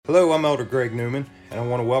Hello, I'm Elder Greg Newman, and I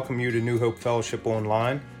want to welcome you to New Hope Fellowship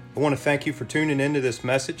Online. I want to thank you for tuning into this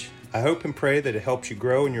message. I hope and pray that it helps you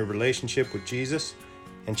grow in your relationship with Jesus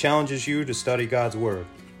and challenges you to study God's Word.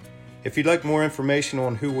 If you'd like more information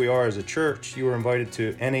on who we are as a church, you are invited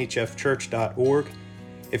to nhfchurch.org.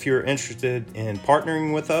 If you're interested in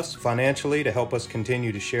partnering with us financially to help us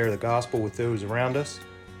continue to share the gospel with those around us,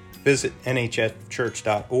 visit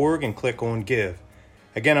nhfchurch.org and click on Give.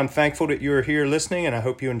 Again, I'm thankful that you are here listening, and I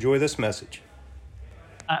hope you enjoy this message.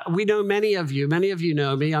 We know many of you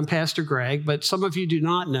know me. I'm Pastor Greg, but some of you do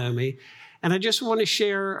not know me. And I just want to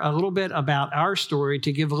share a little bit about our story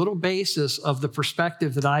to give a little basis of the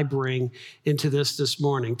perspective that I bring into this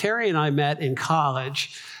morning. Terry and I met in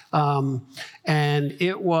college, and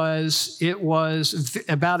it was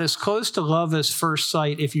about as close to love at first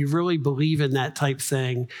sight, if you really believe in that type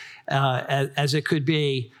thing, as it could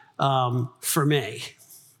be for me.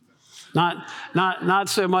 Not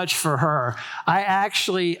so much for her. I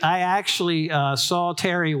actually saw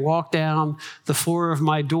Terry walk down the floor of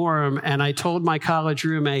my dorm, and I told my college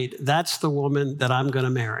roommate, that's the woman that I'm going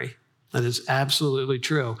to marry. That is absolutely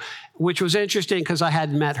true, which was interesting because I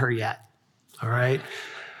hadn't met her yet. All right.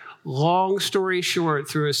 Long story short,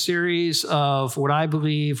 through a series of what I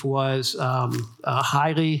believe was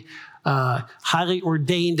highly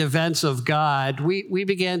ordained events of God, we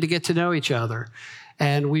began to get to know each other.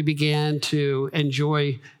 And we began to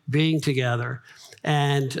enjoy being together.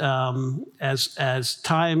 And as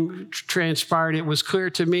time transpired, it was clear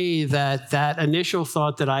to me that initial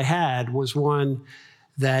thought that I had was one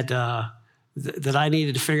that I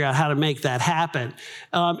needed to figure out how to make that happen.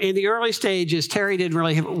 In the early stages, Terry didn't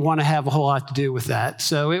really want to have a whole lot to do with that.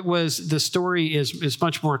 So the story is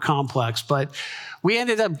much more complex. But we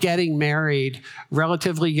ended up getting married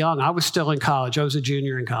relatively young. I was still in college. I was a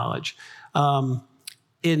junior in college.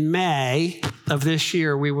 In May of this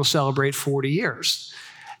year, we will celebrate 40 years.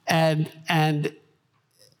 And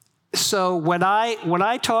so when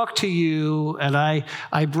I talk to you and I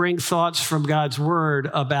bring thoughts from God's Word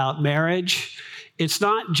about marriage, it's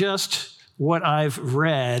not just what I've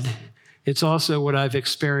read, it's also what I've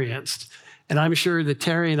experienced. And I'm sure that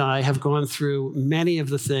Terry and I have gone through many of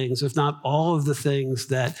the things, if not all of the things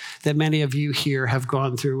that many of you here have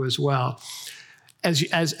gone through as well.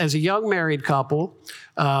 As a young married couple,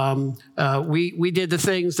 we did the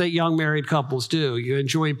things that young married couples do. You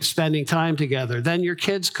enjoy spending time together. Then your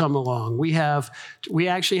kids come along. We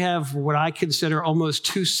actually have what I consider almost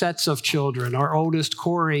two sets of children. Our oldest,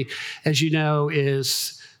 Corey, as you know,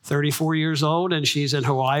 is 34 years old, and she's in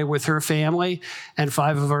Hawaii with her family, and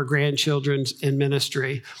 5 of our grandchildren in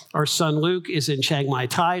ministry. Our son Luke is in Chiang Mai,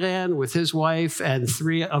 Thailand, with his wife and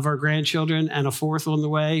 3 of our grandchildren, and a 4th on the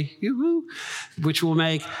way, which will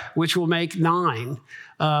make 9.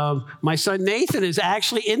 My son Nathan is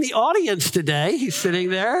actually in the audience today. He's sitting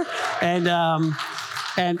there, and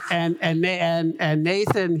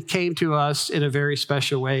Nathan came to us in a very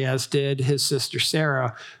special way, as did his sister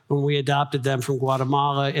Sarah, when we adopted them from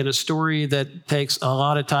Guatemala, in a story that takes a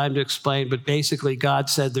lot of time to explain. But basically, God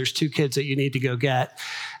said, there's 2 kids that you need to go get.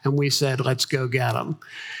 And we said, let's go get them.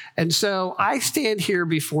 And so I stand here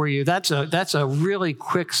before you. That's a really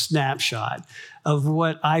quick snapshot of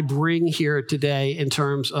what I bring here today in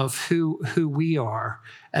terms of who we are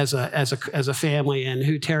as a family and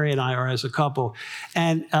who Terry and I are as a couple.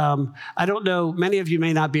 And I don't know, many of you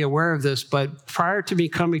may not be aware of this, but prior to me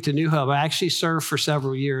coming to New Hope, I actually served for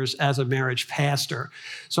several years as a marriage pastor.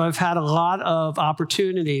 So I've had a lot of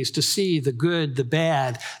opportunities to see the good, the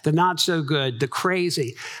bad, the not so good, the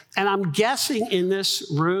crazy. And I'm guessing in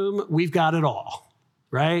this room, we've got it all.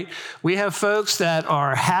 Right? We have folks that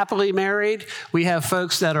are happily married. We have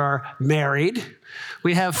folks that are married.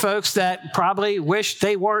 We have folks that probably wish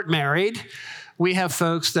they weren't married. We have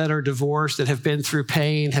folks that are divorced, that have been through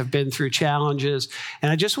pain, have been through challenges.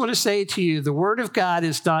 And I just want to say to you, the Word of God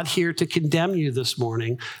is not here to condemn you this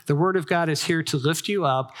morning. The Word of God is here to lift you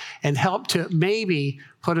up and help to maybe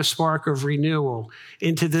put a spark of renewal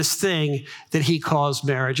into this thing that He calls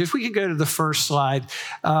marriage. If we could go to the first slide.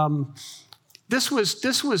 This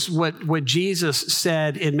was what Jesus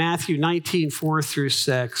said in Matthew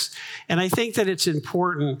 19:4-6. And I think that it's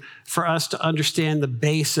important for us to understand the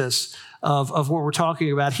basis of what we're talking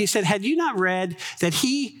about. He said, had you not read that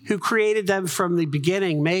He who created them from the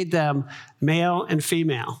beginning made them male and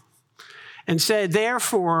female? And said,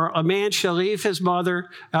 therefore, a man shall leave his father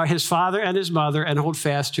and his mother, and hold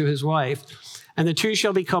fast to his wife, and the 2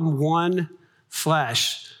 shall become one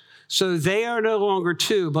flesh. So they are no longer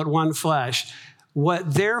 2, but one flesh.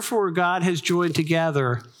 What therefore God has joined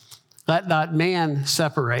together, let not man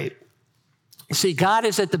separate. See, God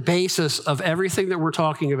is at the basis of everything that we're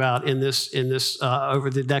talking about in this over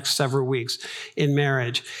the next several weeks in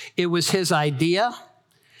marriage. It was his idea.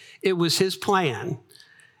 It was his plan.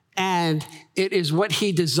 And it is what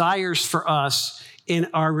he desires for us in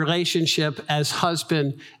our relationship as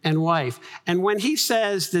husband and wife. And when he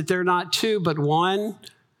says that they're not two, but one,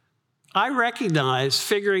 I recognize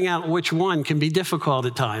figuring out which one can be difficult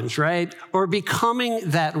at times, right? Or becoming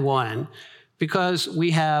that one, because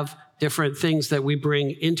we have different things that we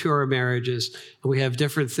bring into our marriages, and we have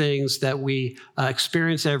different things that we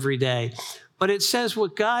experience every day. But it says,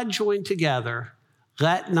 what God joined together,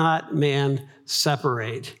 let not man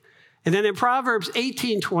separate. And then in Proverbs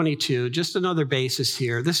 18:22, just another basis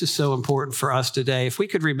here. This is so important for us today. If we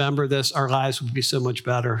could remember this, our lives would be so much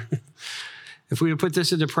better. If we would put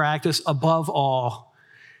this into practice, above all,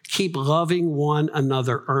 keep loving one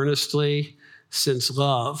another earnestly, since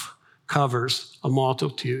love covers a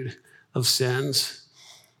multitude of sins.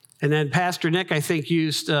 And then Pastor Nick, I think,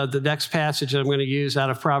 used the next passage that I'm going to use out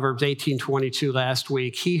of Proverbs 18:22 last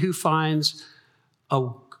week. He who finds a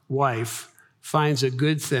wife finds a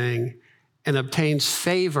good thing and obtains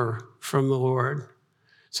favor from the Lord.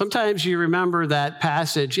 Sometimes you remember that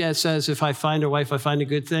passage. Yeah, it says, if I find a wife, I find a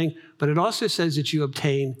good thing. But it also says that you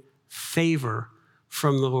obtain favor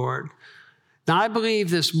from the Lord. Now, I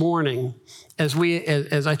believe this morning, as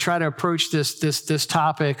I try to approach this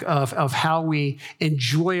topic of how we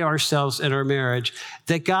enjoy ourselves in our marriage,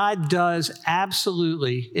 that God does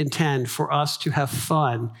absolutely intend for us to have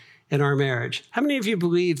fun in our marriage. How many of you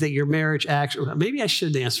believe that your marriage actually, maybe I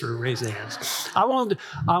shouldn't answer and raise the hands. I won't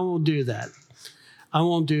do that. I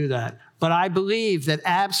won't do that. But I believe that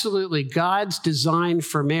absolutely God's design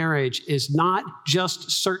for marriage is not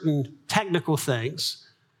just certain technical things.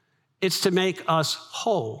 It's to make us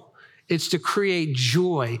whole. It's to create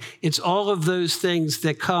joy. It's all of those things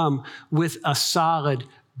that come with a solid,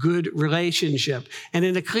 good relationship. And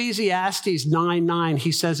in Ecclesiastes 9:9,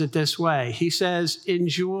 he says it this way. He says,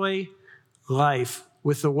 enjoy life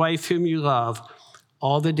with the wife whom you love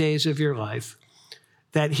all the days of your life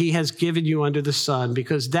that he has given you under the sun,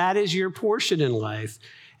 because that is your portion in life.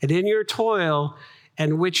 And in your toil,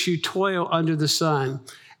 and which you toil under the sun.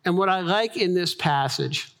 And what I like in this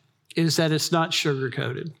passage is that it's not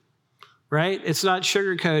sugar-coated, right? It's not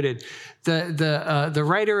sugar-coated. The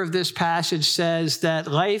writer of this passage says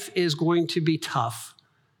that life is going to be tough.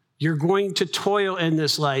 You're going to toil in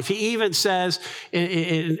this life. He even says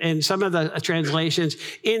in some of the translations,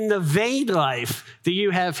 in the vain life that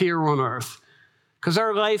you have here on earth. Because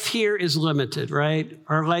our life here is limited, right?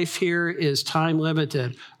 Our life here is time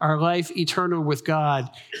limited. Our life eternal with God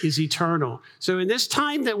is eternal. So in this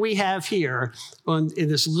time that we have here, in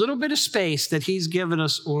this little bit of space that he's given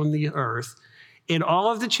us on the earth, in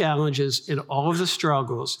all of the challenges, in all of the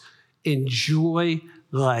struggles, enjoy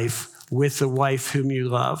life with the wife whom you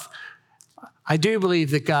love. I do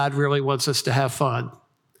believe that God really wants us to have fun.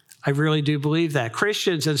 I really do believe that.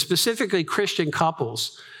 Christians, and specifically Christian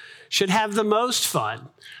couples, should have the most fun.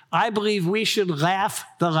 I believe we should laugh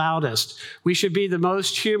the loudest. We should be the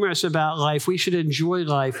most humorous about life. We should enjoy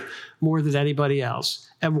life more than anybody else.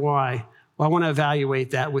 And why? Well, I want to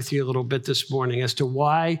evaluate that with you a little bit this morning as to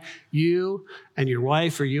why you and your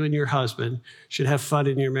wife or you and your husband should have fun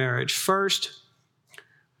in your marriage. First,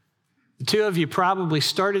 the two of you probably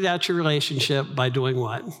started out your relationship by doing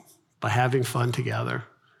what? By having fun together.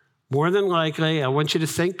 More than likely, I want you to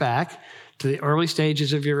think back to the early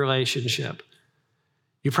stages of your relationship.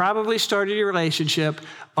 You probably started your relationship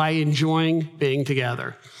by enjoying being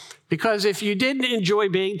together. Because if you didn't enjoy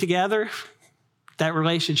being together, that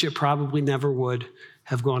relationship probably never would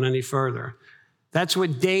have gone any further. That's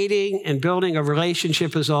what dating and building a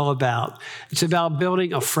relationship is all about. It's about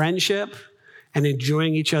building a friendship and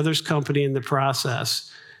enjoying each other's company in the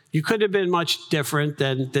process. You couldn't have been much different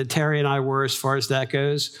than Terry and I were as far as that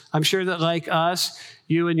goes. I'm sure that like us,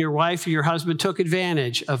 you and your wife or your husband took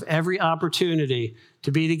advantage of every opportunity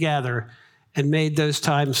to be together and made those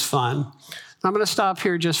times fun. I'm going to stop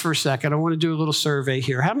here just for a second. I want to do a little survey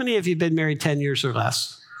here. How many of you have been married 10 years or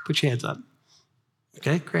less? Put your hands up.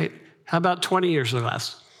 Okay, great. How about 20 years or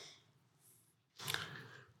less?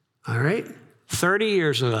 All right. 30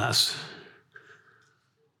 years or less.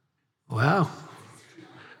 Wow.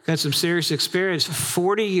 Got some serious experience.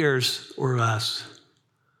 40 years or less.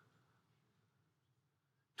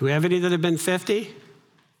 Do we have any that have been 50?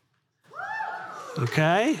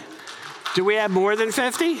 Okay. Do we have more than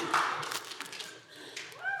 50?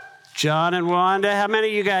 John and Wanda, how many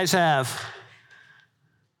of you guys have?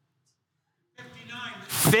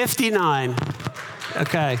 59.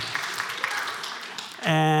 Okay.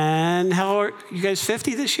 And how are you guys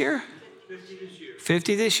 50 this year? 50 this year.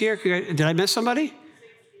 50 this year? Did I miss somebody?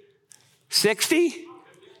 60?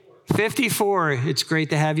 54. It's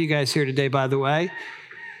great to have you guys here today, by the way.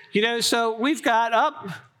 So we've got up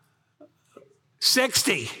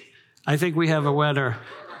 60. I think we have a winner,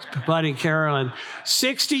 Buddy Carolyn.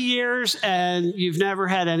 60 years and you've never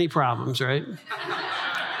had any problems, right?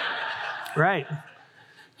 Right.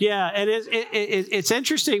 Yeah, and it's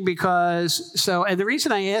interesting because, and the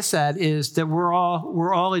reason I ask that is that we're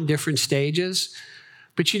all in different stages.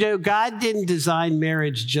 But God didn't design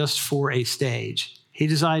marriage just for a stage. He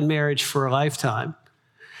designed marriage for a lifetime.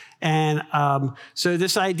 And so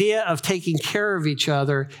this idea of taking care of each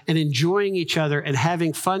other and enjoying each other and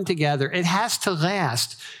having fun together, it has to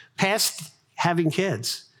last past having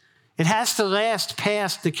kids. It has to last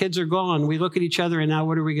past the kids are gone. We look at each other and now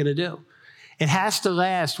what are we going to do? It has to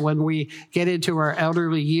last when we get into our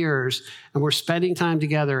elderly years and we're spending time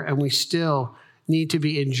together and we still need to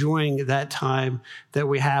be enjoying that time that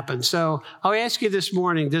we happen. So I'll ask you this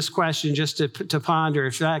morning this question just to ponder.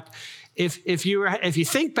 In fact, if you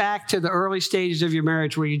think back to the early stages of your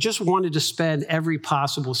marriage where you just wanted to spend every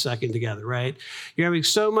possible second together, right? You're having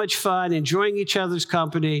so much fun, enjoying each other's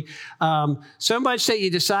company, so much that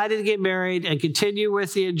you decided to get married and continue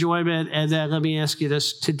with the enjoyment. And then let me ask you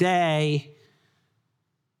this today,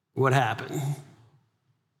 what happened?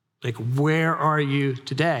 Like, where are you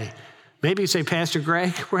today? Maybe you say, Pastor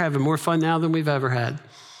Greg, we're having more fun now than we've ever had.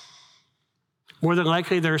 More than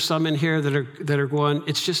likely, there are some in here that are going,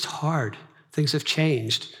 it's just hard. Things have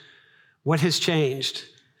changed. What has changed?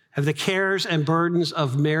 Have the cares and burdens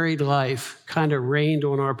of married life kind of rained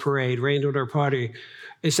on our parade, rained on our party?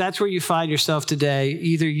 Is that's where you find yourself today,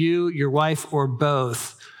 either you, your wife, or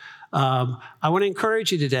both? I want to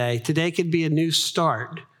encourage you today. Today could be a new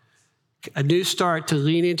start to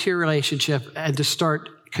lean into your relationship and to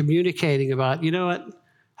start communicating about,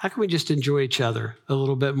 how can we just enjoy each other a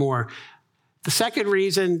little bit more? The second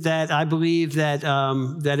reason that I believe that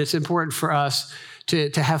it's important for us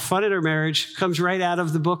to have fun in our marriage comes right out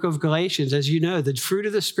of the book of Galatians. As you know, the fruit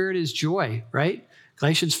of the Spirit is joy, right?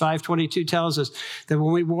 Galatians 5:22 tells us that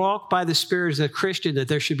when we walk by the Spirit as a Christian, that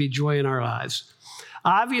there should be joy in our lives.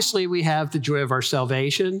 Obviously, we have the joy of our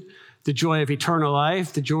salvation, the joy of eternal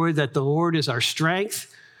life, the joy that the Lord is our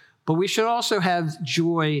strength. But we should also have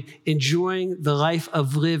joy enjoying the life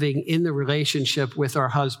of living in the relationship with our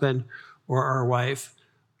husband or our wife.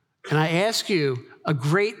 And I ask you, a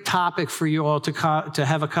great topic for you all to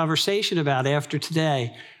have a conversation about after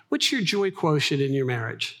today. What's your joy quotient in your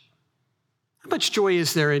marriage? How much joy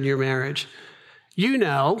is there in your marriage? You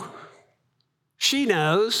know, she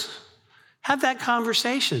knows. Have that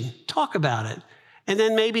conversation. Talk about it. And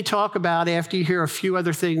then maybe talk about after you hear a few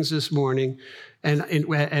other things this morning and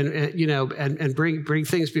bring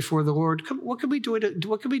things before the Lord. What can we do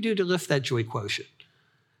to lift that joy quotient?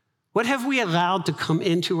 What have we allowed to come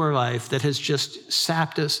into our life that has just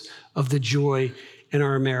sapped us of the joy in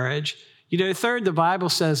our marriage? Third, the Bible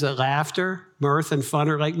says that laughter, mirth, and fun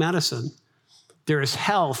are like medicine. There is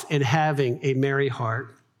health in having a merry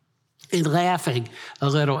heart, in laughing a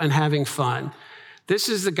little and having fun. This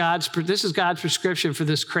is God's prescription for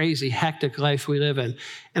this crazy, hectic life we live in.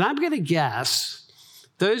 And I'm going to guess,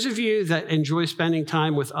 those of you that enjoy spending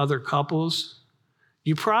time with other couples,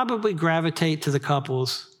 you probably gravitate to the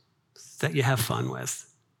couples that you have fun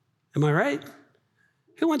with. Am I right?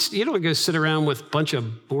 You don't want to go sit around with a bunch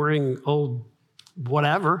of boring old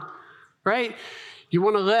whatever, right? You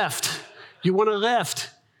want to lift.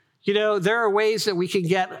 There are ways that we can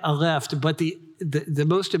get a lift, but the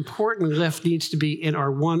most important lift needs to be in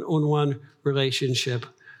our one-on-one relationship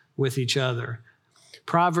with each other.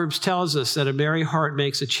 Proverbs tells us that a merry heart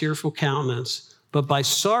makes a cheerful countenance, but by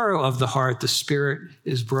sorrow of the heart, the spirit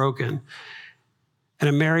is broken. And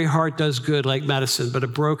a merry heart does good like medicine, but a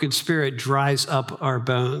broken spirit dries up our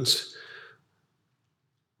bones.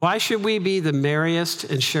 Why should we be the merriest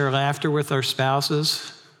and share laughter with our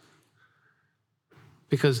spouses?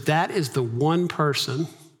 Because that is the one person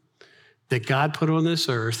that God put on this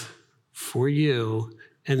earth for you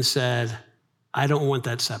and said, I don't want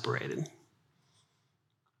that separated.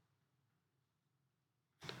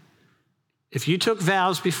 If you took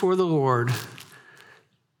vows before the Lord,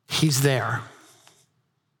 He's there.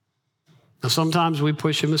 Now, sometimes we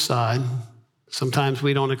push Him aside. Sometimes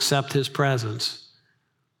we don't accept His presence,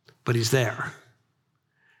 but He's there.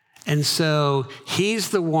 And so He's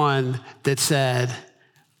the one that said,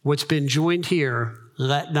 what's been joined here,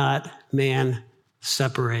 let not man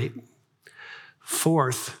separate.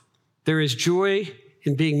 Fourth, there is joy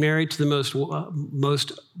in being married to the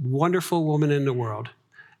most wonderful woman in the world.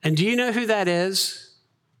 And do you know who that is?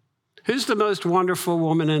 Who's the most wonderful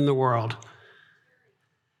woman in the world?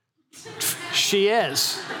 She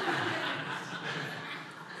is.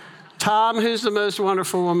 Tom, who's the most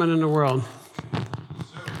wonderful woman in the world?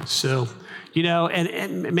 Sue. You know,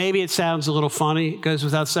 and maybe it sounds a little funny, it goes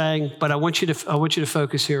without saying, but I want you to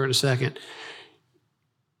focus here in a second.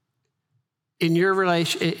 In your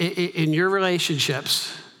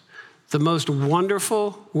relationships, the most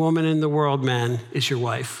wonderful woman in the world, man, is your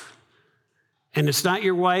wife. And it's not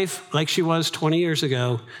your wife like she was 20 years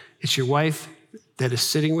ago. It's your wife that is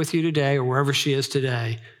sitting with you today or wherever she is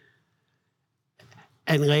today.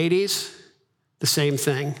 And ladies, the same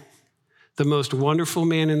thing. The most wonderful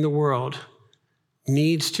man in the world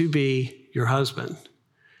needs to be your husband.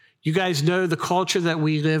 You guys know the culture that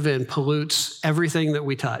we live in pollutes everything that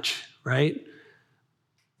we touch, right?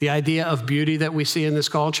 The idea of beauty that we see in this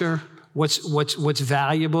culture, what's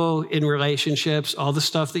valuable in relationships, all the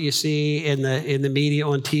stuff that you see in the media,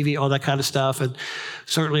 on TV, all that kind of stuff, and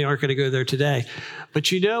certainly aren't going to go there today.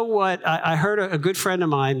 But you know what? I heard a good friend of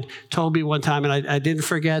mine told me one time, and I didn't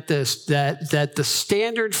forget this, that the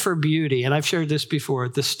standard for beauty, and I've shared this before,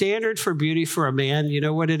 the standard for beauty for a man, you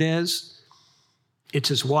know what it is? It's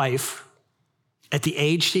his wife at the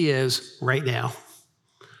age she is right now.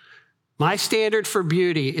 My standard for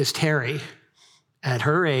beauty is Terry at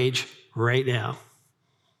her age right now.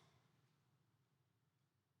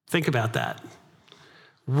 Think about that.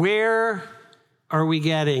 Where are we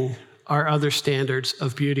getting our other standards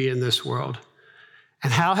of beauty in this world?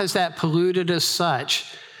 And how has that polluted us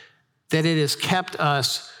such that it has kept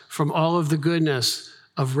us from all of the goodness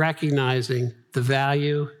of recognizing the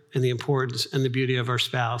value and the importance and the beauty of our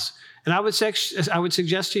spouse? And I would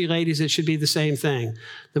suggest to you, ladies, it should be the same thing.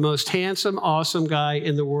 The most handsome, awesome guy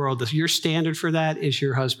in the world, your standard for that is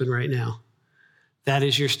your husband right now. That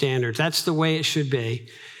is your standard. That's the way it should be.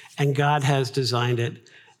 And God has designed it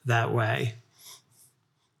that way.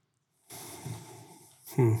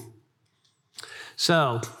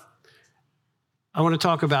 So, I want to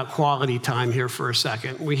talk about quality time here for a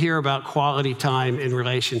second. We hear about quality time in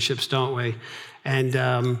relationships, don't we?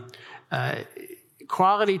 And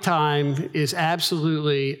quality time is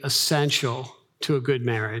absolutely essential to a good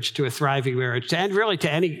marriage, to a thriving marriage, and really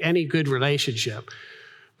to any good relationship,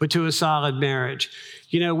 but to a solid marriage.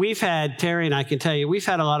 You know, Terry and I can tell you, we've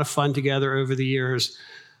had a lot of fun together over the years,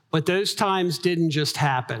 but those times didn't just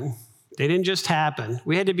happen. They didn't just happen.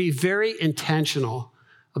 We had to be very intentional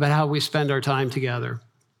about how we spend our time together.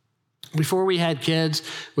 Before we had kids,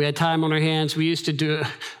 we had time on our hands. We used to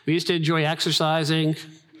enjoy exercising,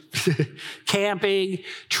 camping,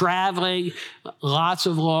 traveling, lots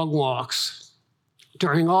of long walks.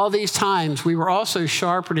 During all these times, we were also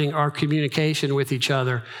sharpening our communication with each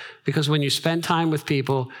other, because when you spend time with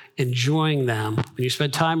people, enjoying them, when you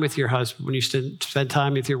spend time with your husband, when you spend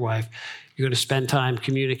time with your wife, you're going to spend time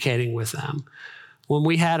communicating with them. When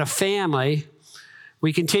we had a family,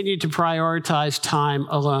 we continued to prioritize time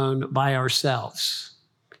alone by ourselves.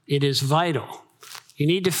 It is vital. You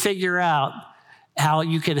need to figure out how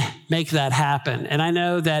you can make that happen. And I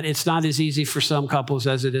know that it's not as easy for some couples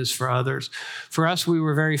as it is for others. For us, we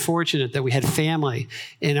were very fortunate that we had family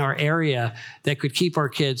in our area that could keep our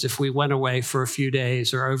kids if we went away for a few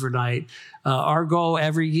days or overnight. Our goal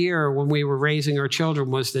every year when we were raising our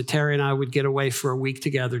children was that Terry and I would get away for a week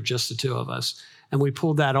together, just the two of us. And we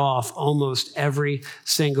pulled that off almost every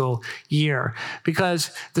single year,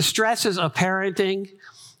 because the stresses of parenting,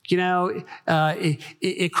 you know,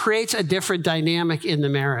 it creates a different dynamic in the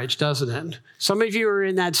marriage, doesn't it? Some of you are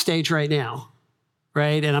in that stage right now,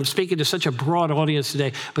 right? And I'm speaking to such a broad audience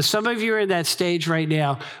today, but some of you are in that stage right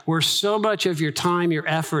now where so much of your time, your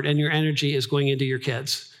effort, and your energy is going into your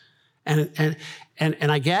kids. And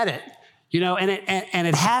I get it. You know, and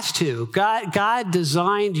it has to. God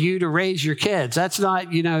designed you to raise your kids. That's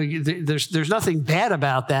not, you know, there's nothing bad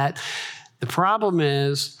about that. The problem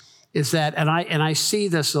is that, and I see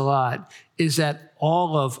this a lot, is that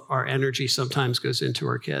all of our energy sometimes goes into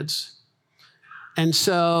our kids. And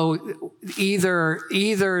so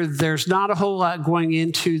either there's not a whole lot going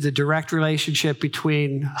into the direct relationship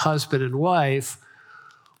between husband and wife,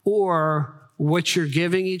 or what you're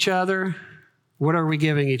giving each other. What are we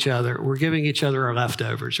giving each other? We're giving each other our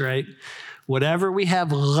leftovers, right? Whatever we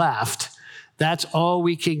have left, that's all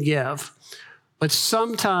we can give. But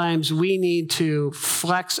sometimes we need to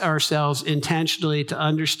flex ourselves intentionally to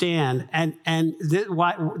understand. And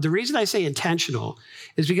the reason I say intentional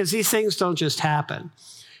is because these things don't just happen.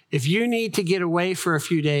 If you need to get away for a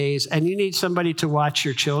few days and you need somebody to watch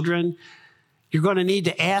your children, you're going to need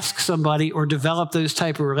to ask somebody or develop those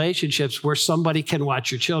type of relationships where somebody can watch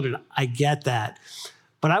your children. I get that.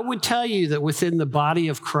 But I would tell you that within the body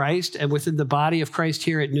of Christ and within the body of Christ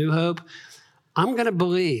here at New Hope, I'm going to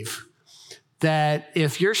believe that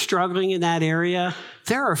if you're struggling in that area,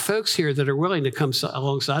 there are folks here that are willing to come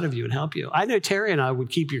alongside of you and help you. I know Terry and I would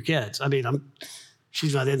keep your kids. I mean,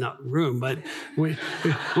 she's not in that room, but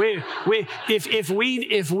if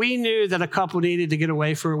we knew that a couple needed to get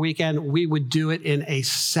away for a weekend, we would do it in a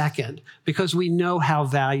second because we know how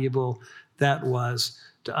valuable that was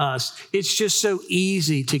to us. It's just so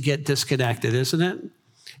easy to get disconnected, isn't it?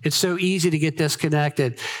 It's so easy to get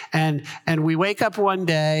disconnected. And we wake up one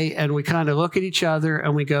day and we kind of look at each other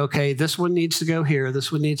and we go, okay, this one needs to go here.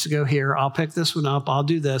 This one needs to go here. I'll pick this one up. I'll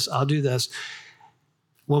do this. I'll do this.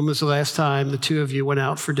 When was the last time the two of you went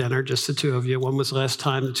out for dinner, just the two of you? When was the last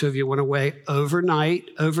time the two of you went away overnight?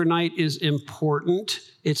 Overnight is important.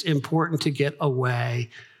 It's important to get away.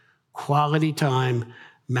 Quality time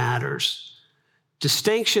matters.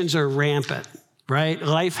 Distinctions are rampant, right?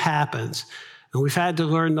 Life happens. And we've had to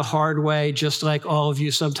learn the hard way, just like all of you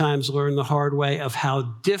sometimes learn the hard way of how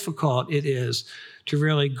difficult it is to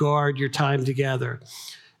really guard your time together.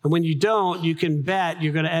 And when you don't, you can bet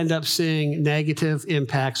you're going to end up seeing negative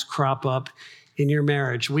impacts crop up in your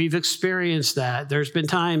marriage. We've experienced that. There's been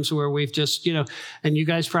times where we've just, and you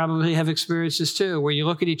guys probably have experienced this too, where you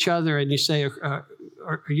look at each other and you say, are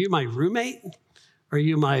you my roommate? Are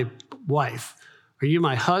you my wife? Are you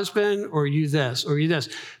my husband, or are you this, or are you this?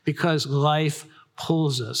 Because life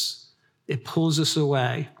pulls us. It pulls us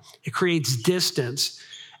away. It creates distance.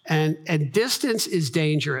 And distance is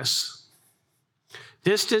dangerous.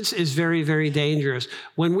 Distance is very, very dangerous.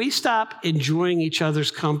 When we stop enjoying each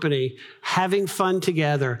other's company, having fun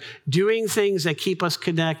together, doing things that keep us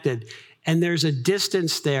connected, and there's a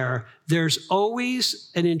distance there, there's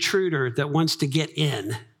always an intruder that wants to get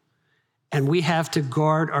in. And we have to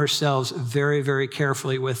guard ourselves very, very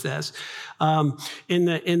carefully with this. In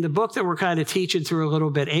the book that we're kind of teaching through a little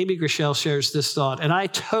bit, Amy Grichelle shares this thought, and I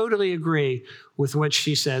totally agree with what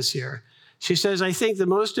she says here. She says, I think the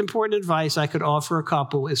most important advice I could offer a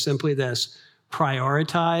couple is simply this: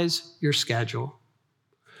 prioritize your schedule.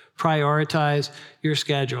 Prioritize your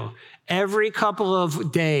schedule. Every couple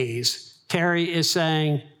of days, Terry is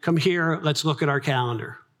saying, come here, let's look at our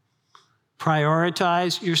calendar.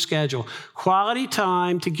 Prioritize your schedule. Quality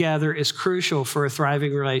time together is crucial for a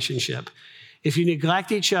thriving relationship. If you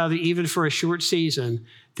neglect each other, even for a short season,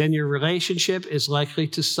 then your relationship is likely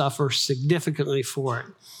to suffer significantly for it.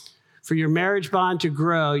 For your marriage bond to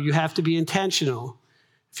grow, you have to be intentional.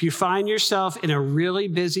 If you find yourself in a really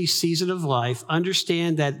busy season of life,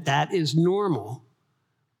 understand that that is normal,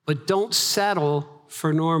 but don't settle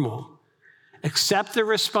for normal. Accept the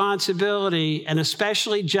responsibility, and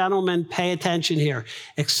especially gentlemen, pay attention here.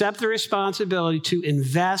 Accept the responsibility to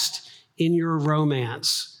invest in your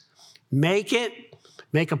romance. Make a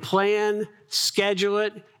plan, schedule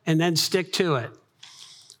it, and then stick to it.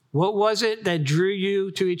 What was it that drew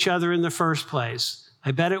you to each other in the first place?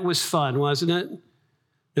 I bet it was fun, wasn't it?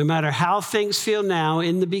 No matter how things feel now,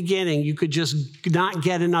 in the beginning, you could just not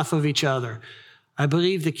get enough of each other. I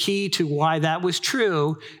believe the key to why that was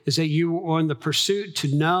true is that you were on the pursuit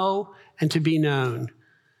to know and to be known.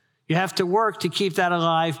 You have to work to keep that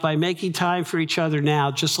alive by making time for each other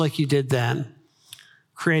now, just like you did then.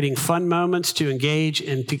 Creating fun moments to engage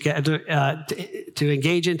in together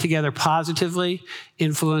positively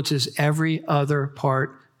influences every other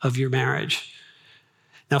part of your marriage.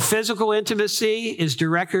 Now, physical intimacy is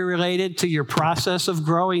directly related to your process of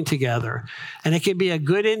growing together, and it can be a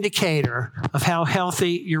good indicator of how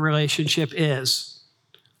healthy your relationship is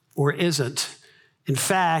or isn't. In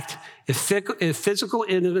fact, if physical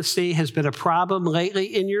intimacy has been a problem lately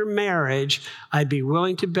in your marriage, I'd be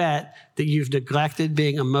willing to bet that you've neglected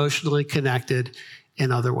being emotionally connected in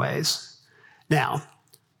other ways. Now,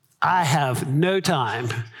 I have no time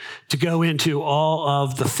to go into all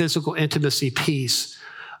of the physical intimacy piece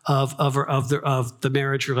of the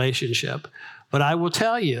marriage relationship. But I will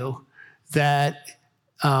tell you that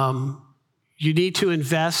you need to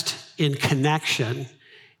invest in connection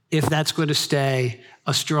if that's going to stay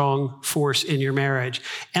a strong force in your marriage.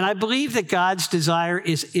 And I believe that God's desire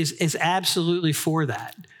is absolutely for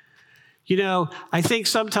that. You know, I think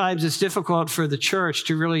sometimes it's difficult for the church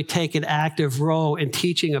to really take an active role in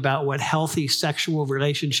teaching about what healthy sexual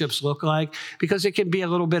relationships look like, because it can be a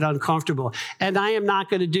little bit uncomfortable. And I am not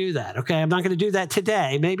going to do that, okay? I'm not going to do that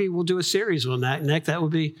today. Maybe we'll do a series on that, Nick.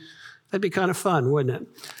 That'd be kind of fun, wouldn't it?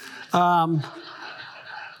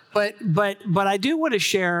 But I do want to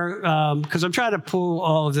share, because I'm trying to pull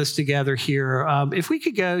all of this together here. If we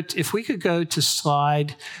could go to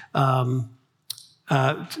slide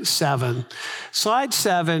 7. Slide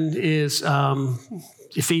 7 is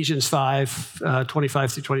Ephesians 5,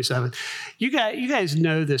 25 through 27. You guys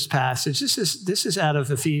know this passage. This is out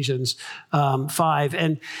of Ephesians 5.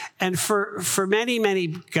 And for many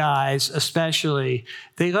guys, especially,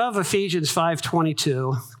 they love Ephesians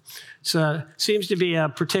 5:22. So it seems to be a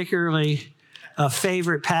particularly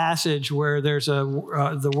favorite passage where there's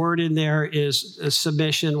the word in there is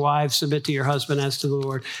submission. Wives, submit to your husband as to the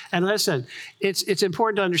Lord. And listen, it's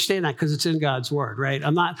important to understand that because it's in God's word, right?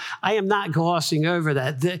 I am not glossing over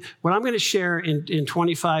that. What I'm going to share in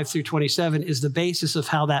 25 through 27 is the basis of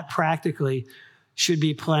how that practically should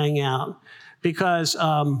be playing out. Because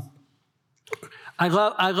I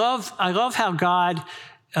love how God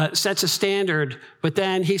sets a standard, but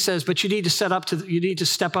then he says, but you need to step up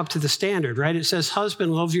to the standard, right? It says,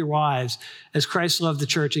 husband, love your wives as Christ loved the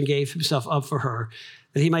church and gave himself up for her,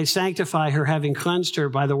 that he might sanctify her, having cleansed her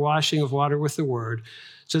by the washing of water with the word,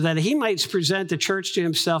 so that he might present the church to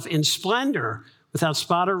himself in splendor, without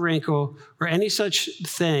spot or wrinkle or any such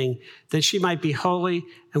thing, that she might be holy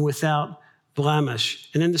and without blemish.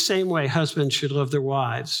 And in the same way, husbands should love their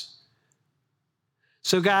wives.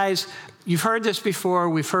 So guys, you've heard this before.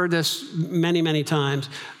 We've heard this many times.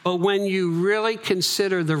 But when you really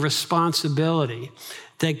consider the responsibility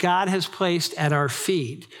that God has placed at our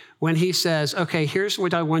feet, when he says, okay, here's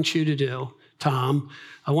what I want you to do, Tom.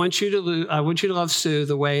 I want you to love Sue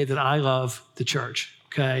the way that I love the church,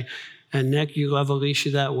 okay? And Nick, you love Alicia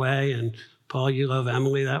that way, and Paul, you love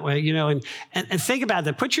Emily that way, and think about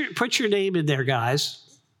that. Put your name in there, guys,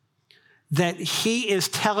 that he is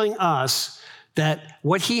telling us that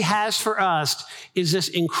what he has for us is this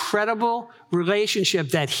incredible relationship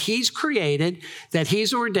that he's created, that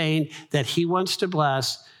he's ordained, that he wants to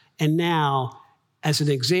bless. And now, as an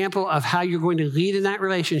example of how you're going to lead in that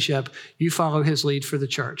relationship, you follow his lead for the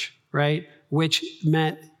church, right? Which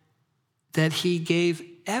meant that he gave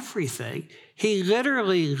everything. He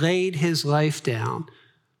literally laid his life down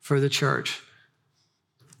for the church.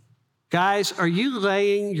 Guys, are you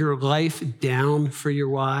laying your life down for your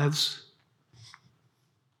wives?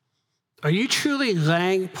 Are you truly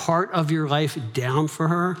laying part of your life down for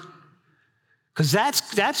her? Because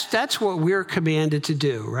that's what we're commanded to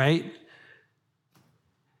do, right?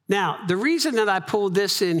 Now, the reason that I pulled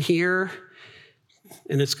this in here,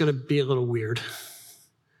 and it's going to be a little weird,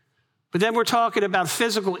 but then we're talking about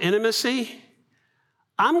physical intimacy.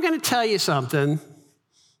 I'm going to tell you something,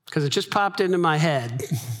 because it just popped into my head.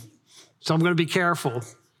 So I'm going to be careful,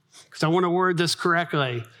 because I want to word this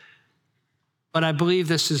correctly. But I believe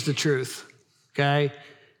this is the truth, okay?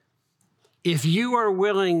 If you are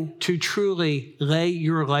willing to truly lay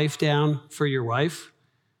your life down for your wife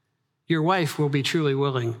will be truly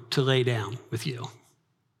willing to lay down with you.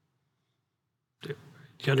 Do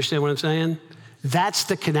you understand what I'm saying? That's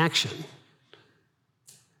the connection.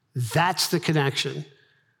 That's the connection.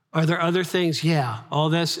 Are there other things? Yeah, all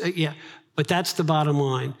this, yeah. But that's the bottom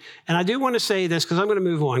line. And I do want to say this, because I'm going to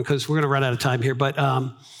move on, because we're going to run out of time here. But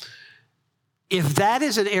if that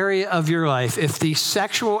is an area of your life, if the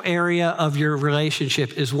sexual area of your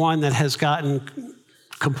relationship is one that has gotten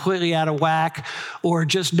completely out of whack, or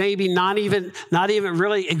just maybe not even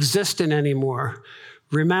really existent anymore,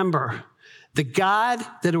 remember, the God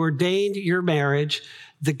that ordained your marriage,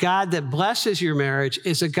 the God that blesses your marriage,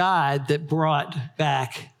 is a God that brought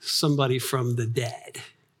back somebody from the dead.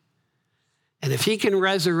 And if he can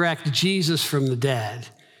resurrect Jesus from the dead,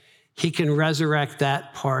 he can resurrect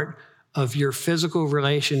that part of your physical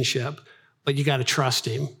relationship, but you got to trust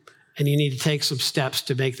him, and you need to take some steps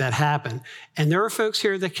to make that happen. And there are folks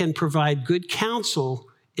here that can provide good counsel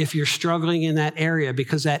if you're struggling in that area,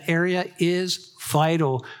 because that area is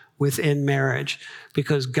vital within marriage,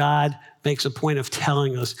 because God makes a point of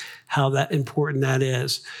telling us how that important that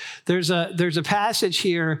is. There's a passage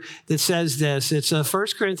here that says this. It's 1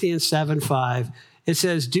 Corinthians 7:5. It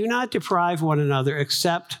says, do not deprive one another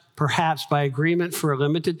except perhaps by agreement for a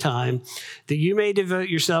limited time, that you may devote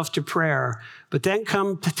yourself to prayer, but then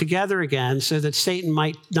come together again so that Satan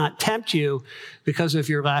might not tempt you because of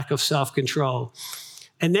your lack of self-control.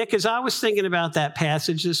 And Nick, as I was thinking about that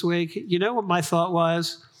passage this week, you know what my thought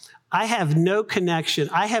was? I have no connection.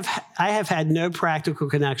 I have had no practical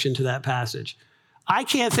connection to that passage. I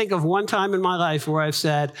can't think of one time in my life where I've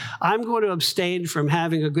said, I'm going to abstain from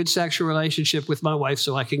having a good sexual relationship with my wife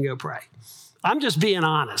so I can go pray. I'm just being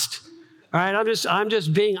honest, all right? I'm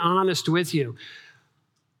just being honest with you.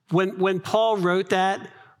 When Paul wrote that,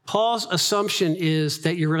 Paul's assumption is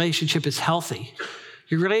that your relationship is healthy.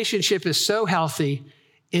 Your relationship is so healthy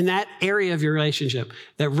in that area of your relationship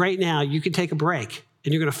that right now you can take a break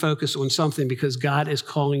and you're going to focus on something because God is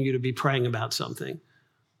calling you to be praying about something,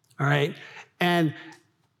 all right? And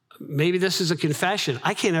maybe this is a confession.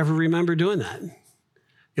 I can't ever remember doing that.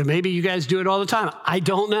 Maybe you guys do it all the time. I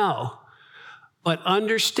don't know. But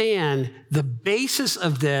understand the basis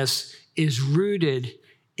of this is rooted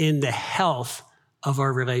in the health of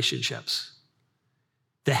our relationships,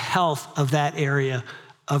 the health of that area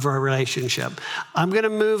of our relationship. I'm going to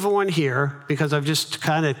move on here because I've just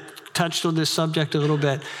kind of touched on this subject a little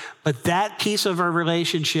bit, but that piece of our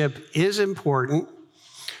relationship is important.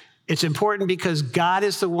 It's important because God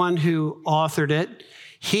is the one who authored it.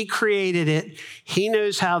 He created it. He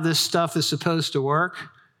knows how this stuff is supposed to work.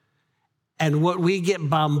 And what we get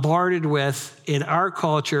bombarded with in our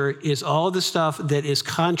culture is all the stuff that is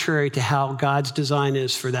contrary to how God's design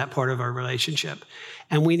is for that part of our relationship.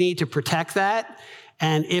 And we need to protect that.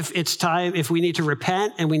 And if it's time, if we need to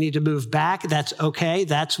repent and we need to move back, that's okay.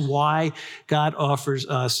 That's why God offers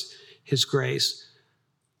us his grace.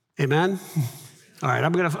 Amen? All right,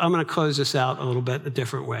 I'm gonna close this out a little bit a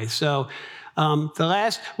different way. So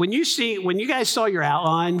when you guys saw your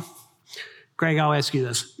outline, Greg, I'll ask you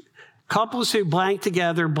this. Couples who blank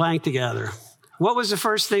together. What was the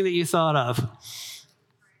first thing that you thought of?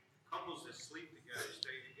 Couples that sleep together, stay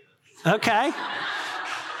together. Okay.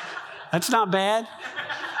 That's not bad.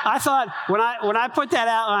 I thought when I put that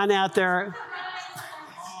outline out there,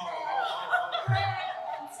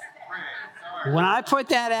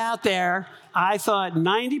 I thought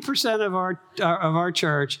 90% of our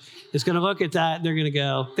church is going to look at that and they're going to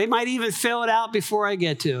go, they might even fill it out before I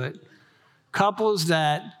get to it. Couples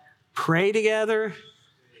that pray together,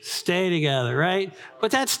 stay together, right? But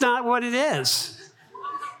that's not what it is.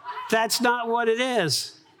 That's not what it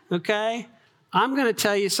is, okay? I'm going to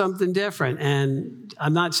tell you something different, and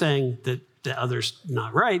I'm not saying that the other's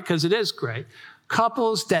not right, because it is great.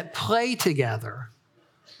 Couples that play together,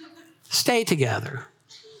 stay together.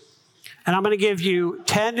 And I'm going to give you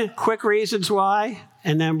 10 quick reasons why,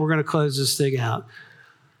 and then we're going to close this thing out.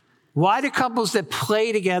 Why do couples that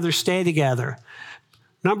play together stay together?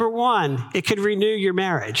 Number one, it could renew your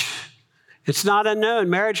marriage. It's not unknown.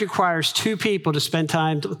 Marriage requires two people to spend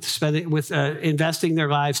time investing their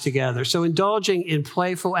lives together. So indulging in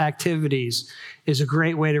playful activities is a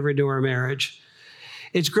great way to renew our marriage.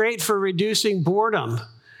 It's great for reducing boredom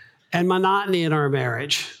and monotony in our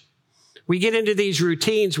marriage. We get into these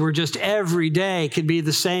routines where just every day can be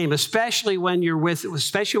the same, especially when you're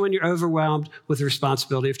overwhelmed with the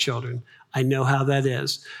responsibility of children. I know how that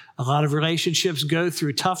is. A lot of relationships go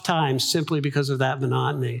through tough times simply because of that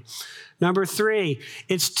monotony. Number three,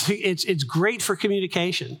 it's great for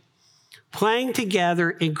communication. Playing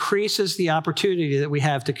together increases the opportunity that we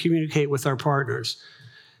have to communicate with our partners.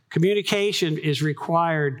 Communication is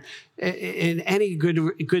required in any good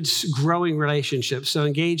growing relationship. So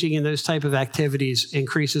engaging in those type of activities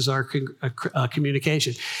increases our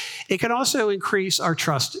communication. It can also increase our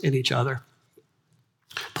trust in each other.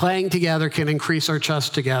 Playing together can increase our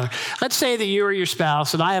trust together. Let's say that you or your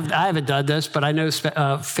spouse, and I haven't done this, but I know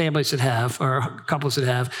families that have, or couples that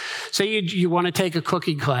have. Say you want to take a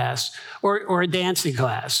cooking class or a dancing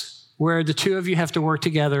class where the two of you have to work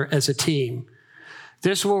together as a team.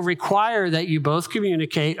 This will require that you both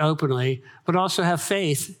communicate openly, but also have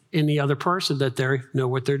faith in the other person that they know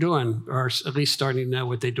what they're doing, or at least starting to know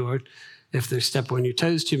what they're doing if they step on your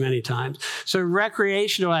toes too many times. So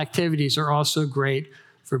recreational activities are also great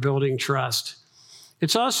for building trust.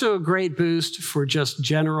 It's also a great boost for just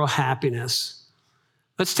general happiness.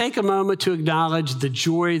 Let's take a moment to acknowledge the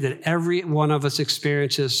joy that every one of us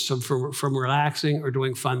experiences from relaxing or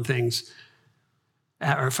doing fun things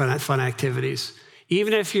or fun activities.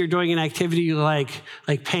 Even if you're doing an activity you like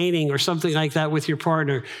painting or something like that with your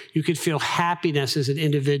partner, you could feel happiness as an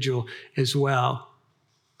individual as well.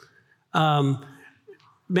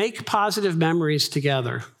 Make positive memories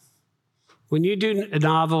together. When you do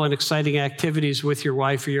novel and exciting activities with your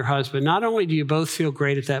wife or your husband, not only do you both feel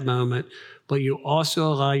great at that moment, but you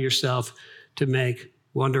also allow yourself to make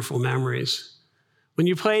wonderful memories. When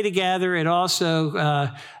you play together, it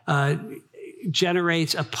also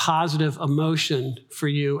generates a positive emotion for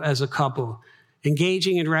you as a couple.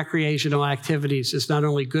 Engaging in recreational activities is not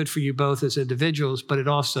only good for you both as individuals, but it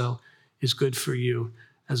also is good for you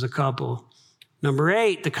as a couple. Number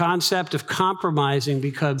 8, the concept of compromising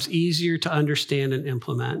becomes easier to understand and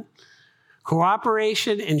implement.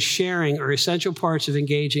 Cooperation and sharing are essential parts of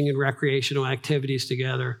engaging in recreational activities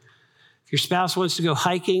together. If your spouse wants to go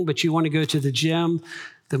hiking, but you want to go to the gym,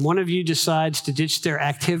 then one of you decides to ditch their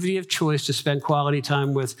activity of choice to spend quality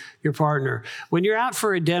time with your partner. When you're out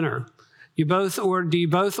for a dinner, do you both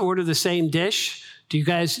order the same dish? Do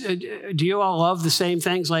you all love the same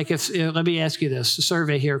things? Like let me ask you this, a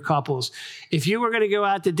survey here, couples. If you were going to go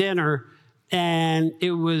out to dinner and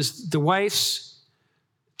it was the wife's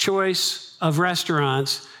choice of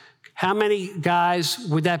restaurants, how many guys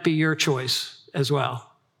would that be your choice as well?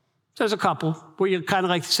 There's a couple where you kind of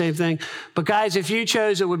like the same thing. But guys, if you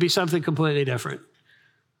chose, it would be something completely different.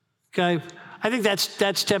 Okay? I think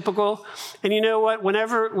that's typical. And you know what?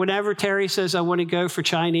 Whenever Terry says, I want to go for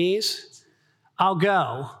Chinese, I'll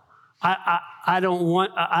go.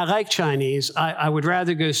 I like Chinese. I would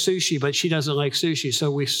rather go sushi, but she doesn't like sushi. So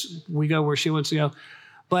we go where she wants to go.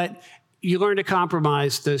 But you learn to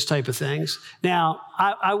compromise those type of things. Now,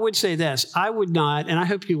 I would say this. I would not, and I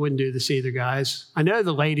hope you wouldn't do this either, guys. I know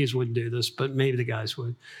the ladies wouldn't do this, but maybe the guys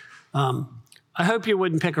would. I hope you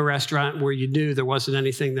wouldn't pick a restaurant where you knew there wasn't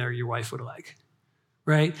anything there your wife would like,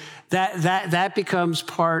 right? That becomes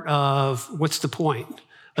part of what's the point?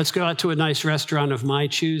 Let's go out to a nice restaurant of my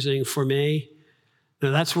choosing for me.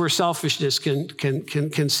 Now, that's where selfishness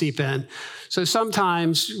can seep in. So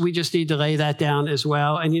sometimes we just need to lay that down as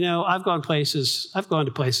well. And I've gone to places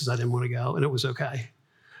I didn't want to go, and it was okay.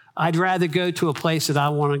 I'd rather go to a place that I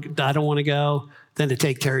don't want to go than to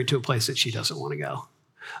take Terry to a place that she doesn't want to go.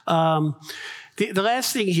 The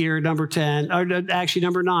last thing here, number 10, or actually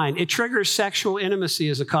number 9, it triggers sexual intimacy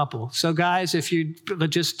as a couple. So guys, if you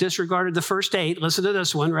just disregarded the first 8, listen to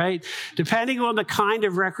this one, right? Depending on the kind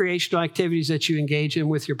of recreational activities that you engage in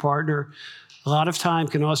with your partner, a lot of time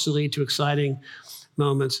can also lead to exciting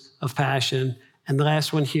moments of passion. And the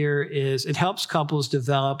last one here is it helps couples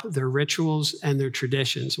develop their rituals and their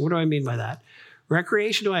traditions. What do I mean by that?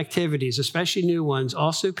 Recreational activities, especially new ones,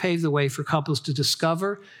 also pave the way for couples to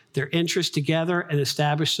discover their interests together and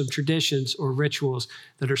establish some traditions or rituals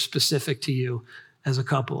that are specific to you as a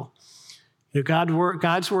couple.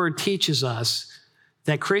 God's word teaches us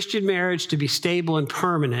that Christian marriage, to be stable and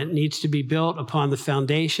permanent, needs to be built upon the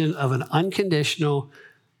foundation of an unconditional,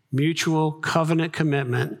 mutual covenant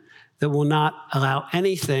commitment that will not allow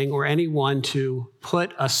anything or anyone to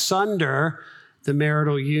put asunder the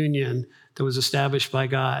marital union that was established by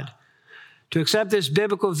God. To accept this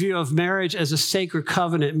biblical view of marriage as a sacred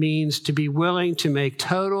covenant means to be willing to make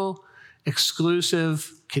total, exclusive,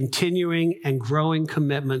 continuing, and growing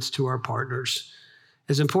commitments to our partners.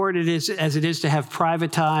 As important as it is to have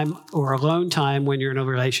private time or alone time when you're in a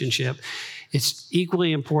relationship, it's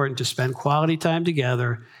equally important to spend quality time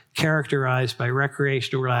together, characterized by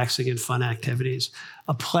recreational, relaxing, and fun activities.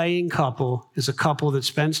 A playing couple is a couple that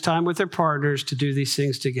spends time with their partners to do these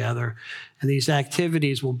things together, and these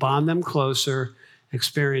activities will bond them closer,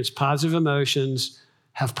 experience positive emotions,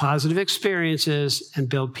 have positive experiences, and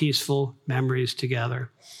build peaceful memories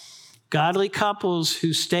together. Godly couples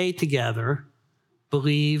who stay together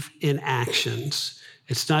believe in actions.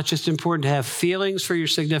 It's not just important to have feelings for your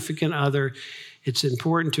significant other. It's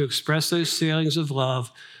important to express those feelings of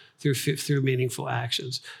love through meaningful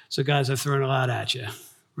actions. So guys, I've thrown a lot at you,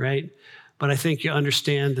 right? But I think you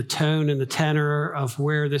understand the tone and the tenor of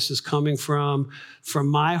where this is coming from. From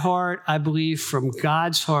my heart, I believe from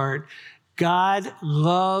God's heart, God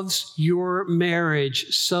loves your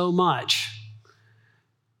marriage so much.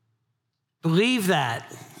 Believe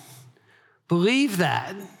that. Believe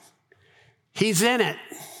that. He's in it.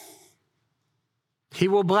 He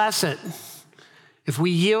will bless it. If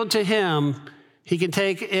we yield to him, he can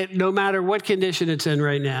take it no matter what condition it's in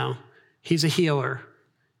right now. He's a healer.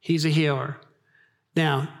 He's a healer.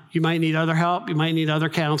 Now, you might need other help. You might need other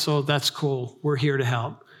counsel. That's cool. We're here to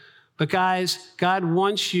help. But guys, God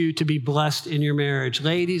wants you to be blessed in your marriage.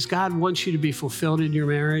 Ladies, God wants you to be fulfilled in your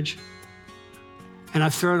marriage. And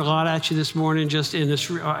I've thrown a lot at you this morning just in this,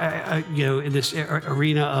 in this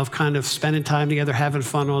arena of kind of spending time together, having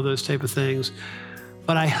fun, all those type of things.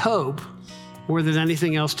 But I hope, more than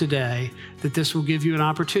anything else today, that this will give you an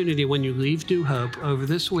opportunity when you leave New Hope over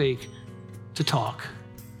this week to talk.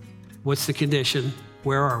 What's the condition?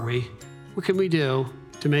 Where are we? What can we do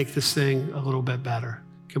to make this thing a little bit better?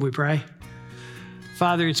 Can we pray?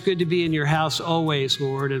 Father, it's good to be in your house always,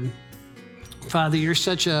 Lord. And Father, you're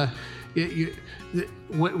such a...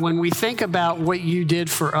 when we think about what you did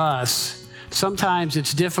for us, sometimes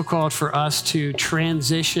it's difficult for us to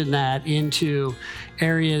transition that into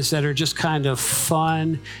areas that are just kind of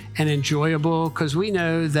fun and enjoyable, because we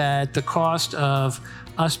know that the cost of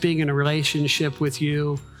us being in a relationship with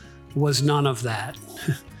you was none of that.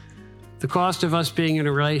 The cost of us being in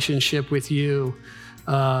a relationship with you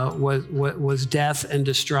was death and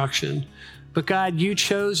destruction. But God, you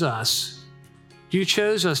chose us. You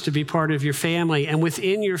chose us to be part of your family. And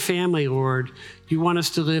within your family, Lord, you want us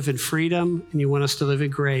to live in freedom and you want us to live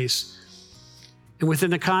in grace. And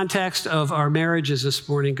within the context of our marriages this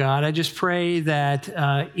morning, God, I just pray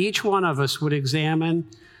that each one of us would examine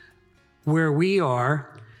where we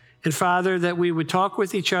are And Father, that we would talk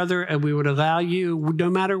with each other and we would allow you, no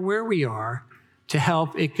matter where we are, to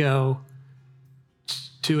help it go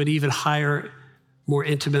to an even higher, more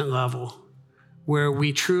intimate level, where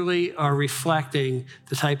we truly are reflecting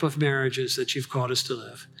the type of marriages that you've called us to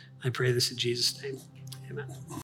live. I pray this in Jesus' name. Amen.